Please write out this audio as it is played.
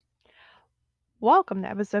Welcome to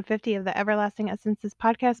episode 50 of the Everlasting Essences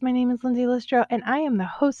podcast. My name is Lindsay Listro, and I am the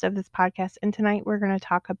host of this podcast. And tonight we're going to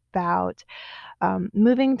talk about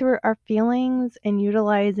moving through our feelings and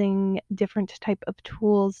utilizing different type of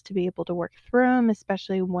tools to be able to work through them,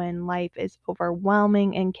 especially when life is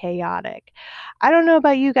overwhelming and chaotic. I don't know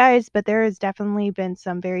about you guys, but there has definitely been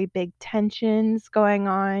some very big tensions going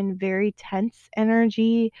on, very tense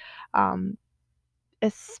energy.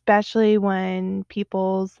 Especially when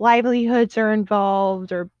people's livelihoods are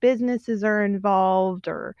involved or businesses are involved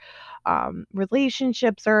or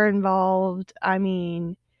relationships are involved. I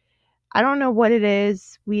mean, I don't know what it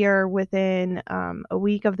is. We are within a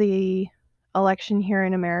week of the election here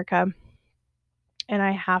in America. And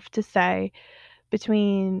I have to say,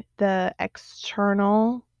 between the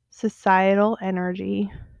external societal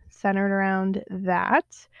energy centered around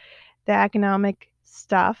that, the economic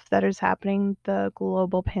stuff that is happening, the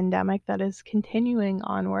global pandemic that is continuing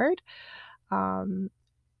onward, to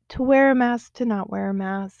wear a mask, to not wear a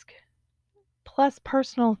mask, plus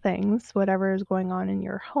personal things, whatever is going on in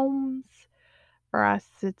your homes. For us,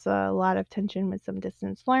 it's a lot of tension with some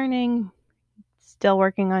distance learning. Still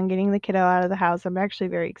working on getting the kiddo out of the house. I'm actually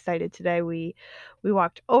very excited today. We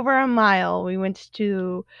walked over a mile. We went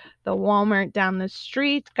to the Walmart down the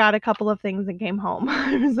street, got a couple of things and came home.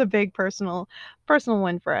 It was a big personal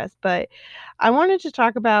win for us. But I wanted to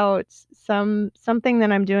talk about something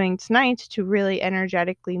that I'm doing tonight to really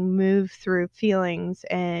energetically move through feelings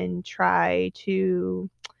and try to,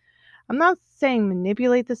 I'm not saying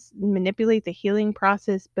manipulate the healing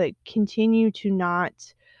process, but continue to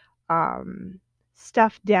not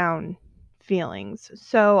stuff down feelings.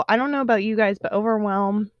 So I don't know about you guys, but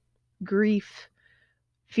overwhelm, grief,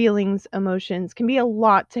 feelings, emotions can be a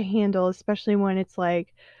lot to handle, especially when it's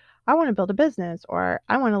like, I want to build a business, or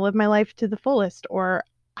I want to live my life to the fullest, or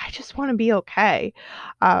I just want to be okay.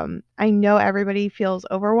 I know everybody feels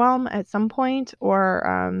overwhelmed at some point,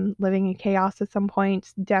 or living in chaos at some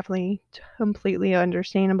point. Definitely completely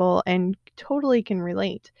understandable and totally can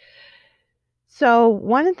relate. So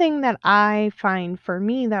one thing that I find for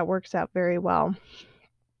me that works out very well,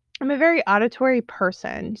 I'm a very auditory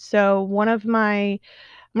person. So I'm going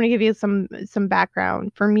to give you some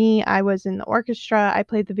background. For me, I was in the orchestra. I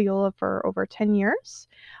played the viola for over 10 years.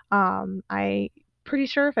 I pretty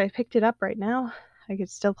sure if I picked it up right now, I could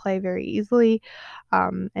still play very easily.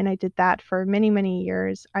 And I did that for many, many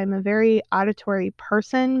years. I'm a very auditory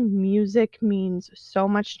person. Music means so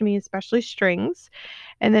much to me, especially strings.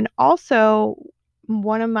 And then also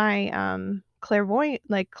one of my clairvoyant,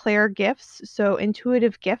 like clair gifts. So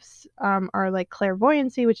intuitive gifts are like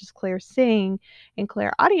clairvoyancy, which is clear seeing, and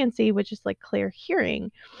clairaudiency, which is like clear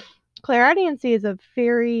hearing. Clairaudiency is a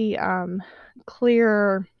very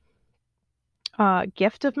clear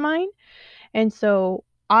gift of mine. And so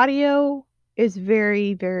audio is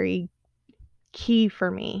very, very key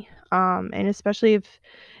for me. And especially if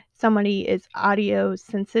somebody is audio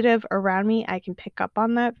sensitive around me, I can pick up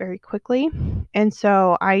on that very quickly. And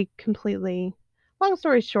so long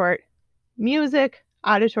story short, music,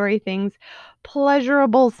 auditory things,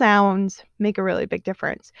 pleasurable sounds make a really big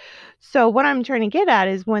difference. So what I'm trying to get at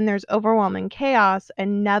is when there's overwhelming chaos,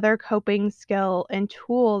 another coping skill and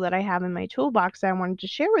tool that I have in my toolbox that I wanted to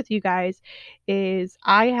share with you guys is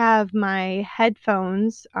I have my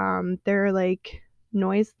headphones. They're like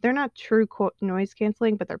they're not true noise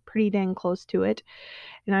canceling, but they're pretty dang close to it.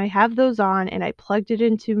 And I have those on and I plugged it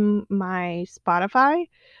into my Spotify.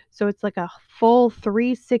 So it's like a full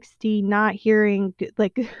 360 not hearing,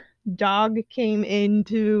 like dog came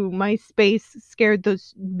into my space, scared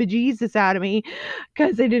those bejesus out of me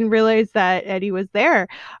because I didn't realize that Eddie was there.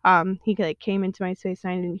 He like came into my space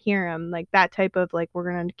and I didn't hear him, like that type of like, we're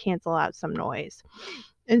going to cancel out some noise.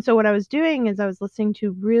 And so what I was doing is I was listening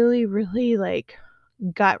to really, really like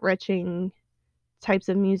gut wrenching types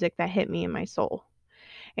of music that hit me in my soul.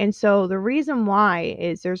 And so the reason why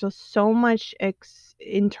is there's so much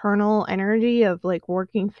internal energy of like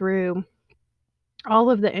working through all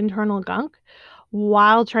of the internal gunk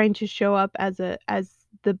while trying to show up as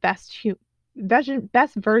the best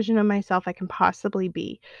version of myself I can possibly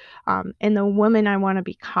be, and the woman I want to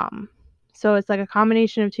become. So it's like a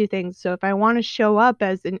combination of two things. So if I want to show up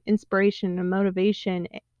as an inspiration and motivation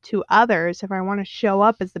to others, if I want to show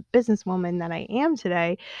up as the businesswoman that I am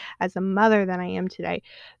today, as a mother that I am today,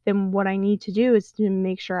 then what I need to do is to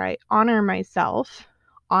make sure I honor myself,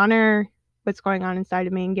 honor what's going on inside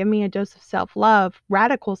of me, and give me a dose of self-love,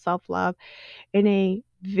 radical self-love, in a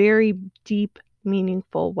very deep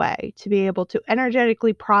meaningful way to be able to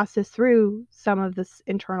energetically process through some of this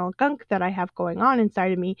internal gunk that I have going on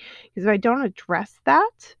inside of me. Because if I don't address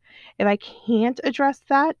that, if I can't address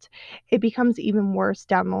that, it becomes even worse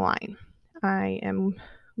down the line. I am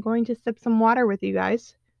going to sip some water with you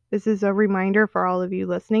guys. This is a reminder for all of you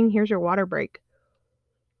listening. Here's your water break.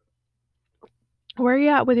 Where are you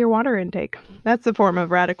at with your water intake? That's a form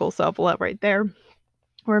of radical self-love right there.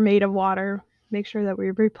 We're made of water. Make sure that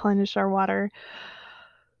we replenish our water.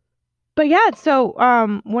 But yeah, so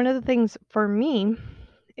one of the things for me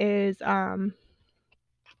is to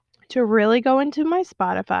really go into my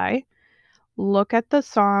Spotify, look at the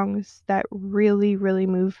songs that really, really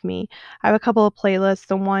move me. I have a couple of playlists.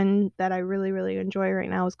 The one that I really, really enjoy right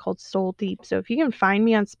now is called Soul Deep. So if you can find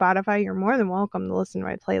me on Spotify, you're more than welcome to listen to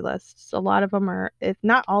my playlists. A lot of them are, if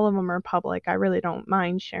not all of them are public, I really don't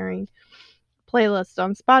mind sharing playlists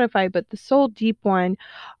on Spotify, but the Soul Deep one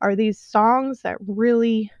are these songs that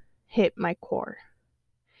really hit my core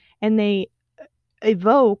and they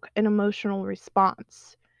evoke an emotional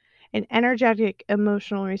response, an energetic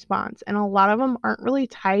emotional response. And a lot of them aren't really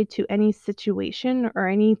tied to any situation or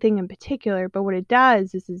anything in particular, but what it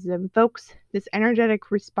does is it invokes this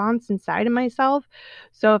energetic response inside of myself.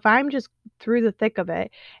 So if I'm just through the thick of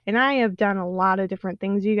it, and I have done a lot of different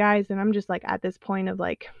things, you guys, and I'm just like at this point of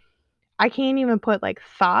like, I can't even put like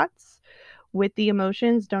thoughts with the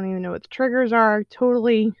emotions, don't even know what the triggers are,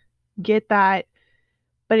 totally get that,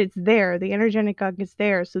 but it's there. The energetic gunk is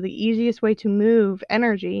there. So the easiest way to move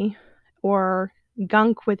energy or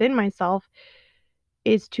gunk within myself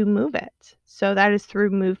is to move it. So that is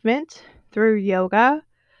through movement, through yoga,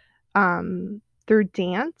 through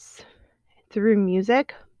dance, through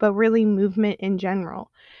music, but really movement in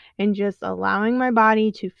general. And just allowing my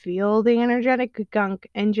body to feel the energetic gunk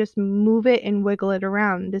and just move it and wiggle it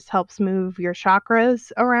around. This helps move your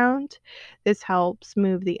chakras around. This helps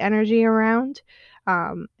move the energy around.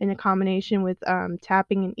 In a combination with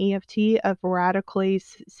tapping an EFT of radically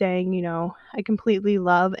saying, you know, I completely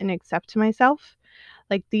love and accept myself.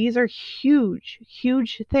 Like these are huge,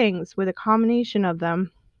 huge things with a combination of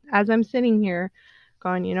them. As I'm sitting here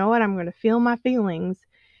going, you know what, I'm going to feel my feelings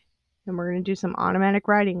and we're going to do some automatic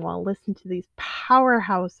writing while listening to these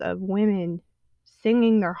powerhouse of women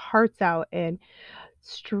singing their hearts out and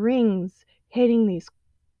strings hitting these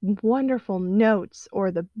wonderful notes or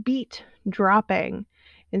the beat dropping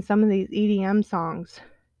in some of these EDM songs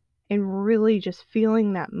and really just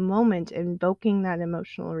feeling that moment, invoking that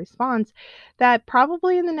emotional response that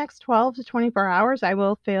probably in the next 12 to 24 hours I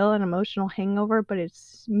will feel an emotional hangover, but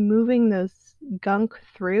it's moving this gunk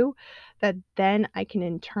through that then I can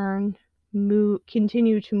in turn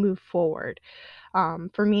continue to move forward.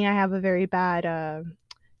 For me, I have a very bad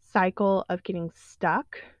cycle of getting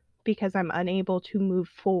stuck because I'm unable to move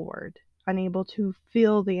forward, unable to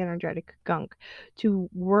feel the energetic gunk, to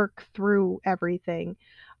work through everything,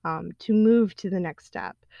 to move to the next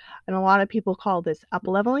step. And a lot of people call this up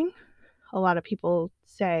leveling. A lot of people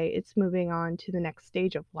say it's moving on to the next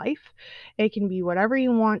stage of life. It can be whatever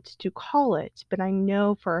you want to call it, but I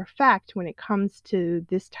know for a fact when it comes to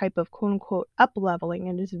this type of quote unquote up leveling,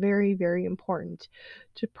 it is very, very important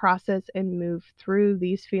to process and move through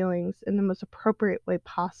these feelings in the most appropriate way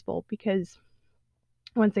possible because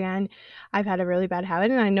once again, I've had a really bad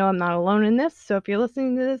habit and I know I'm not alone in this. So if you're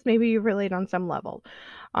listening to this, maybe you relate on some level.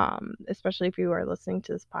 Especially if you are listening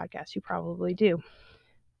to this podcast, you probably do.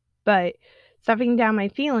 But stuffing down my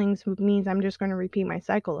feelings means I'm just going to repeat my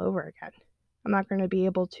cycle over again. I'm not going to be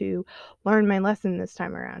able to learn my lesson this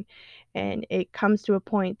time around. And it comes to a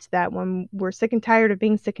point that when we're sick and tired of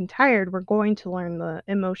being sick and tired, we're going to learn the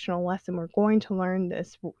emotional lesson. We're going to learn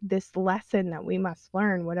this lesson that we must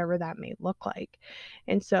learn, whatever that may look like.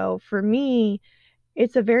 And so for me,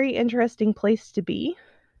 it's a very interesting place to be.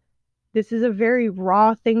 This is a very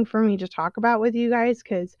raw thing for me to talk about with you guys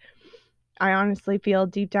because I honestly feel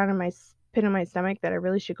deep down in my pit of my stomach that I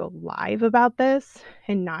really should go live about this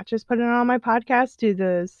and not just put it on my podcast to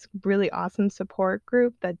this really awesome support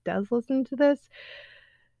group that does listen to this.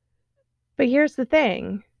 But here's the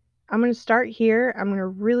thing. I'm going to start here. I'm going to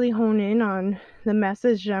really hone in on the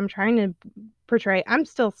message that I'm trying to portray. I'm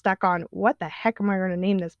still stuck on what the heck am I going to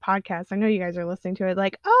name this podcast? I know you guys are listening to it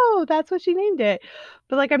like, oh, that's what she named it.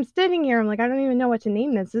 But like I'm sitting here, I'm like, I don't even know what to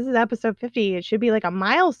name this. This is episode 50. It should be like a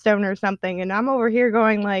milestone or something. And I'm over here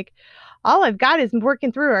going like, all I've got is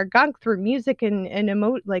working through our gunk through music and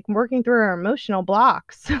like working through our emotional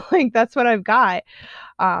blocks. Like that's what I've got.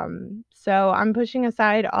 So I'm pushing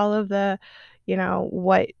aside all of the, you know,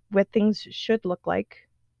 what things should look like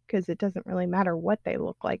because it doesn't really matter what they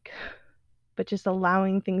look like, but just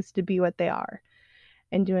allowing things to be what they are.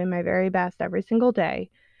 and doing my very best every single day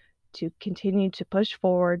to continue to push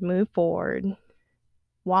forward, move forward,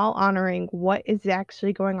 while honoring what is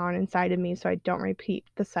actually going on inside of me so I don't repeat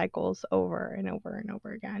the cycles over and over and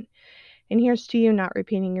over again. And here's to you not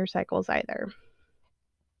repeating your cycles either.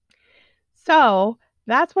 So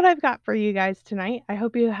that's what I've got for you guys tonight. I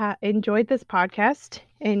hope you enjoyed this podcast.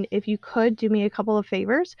 And if you could do me a couple of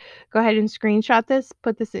favors, go ahead and screenshot this,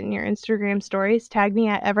 put this in your Instagram stories, tag me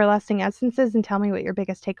at Everlasting Essences, and tell me what your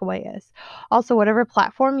biggest takeaway is. Also, whatever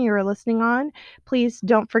platform you are listening on, please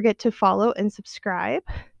don't forget to follow and subscribe,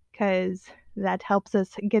 because that helps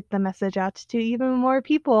us get the message out to even more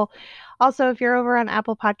people. Also, if you're over on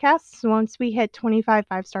Apple Podcasts, once we hit 25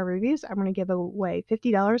 5-star reviews, I'm going to give away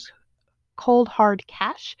 $50 cold hard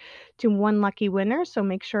cash to one lucky winner. So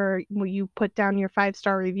make sure you put down your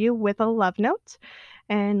 5-star review with a love note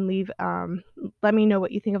and let me know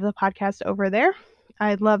what you think of the podcast over there.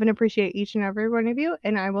 I'd love and appreciate each and every one of you,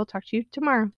 and I will talk to you tomorrow.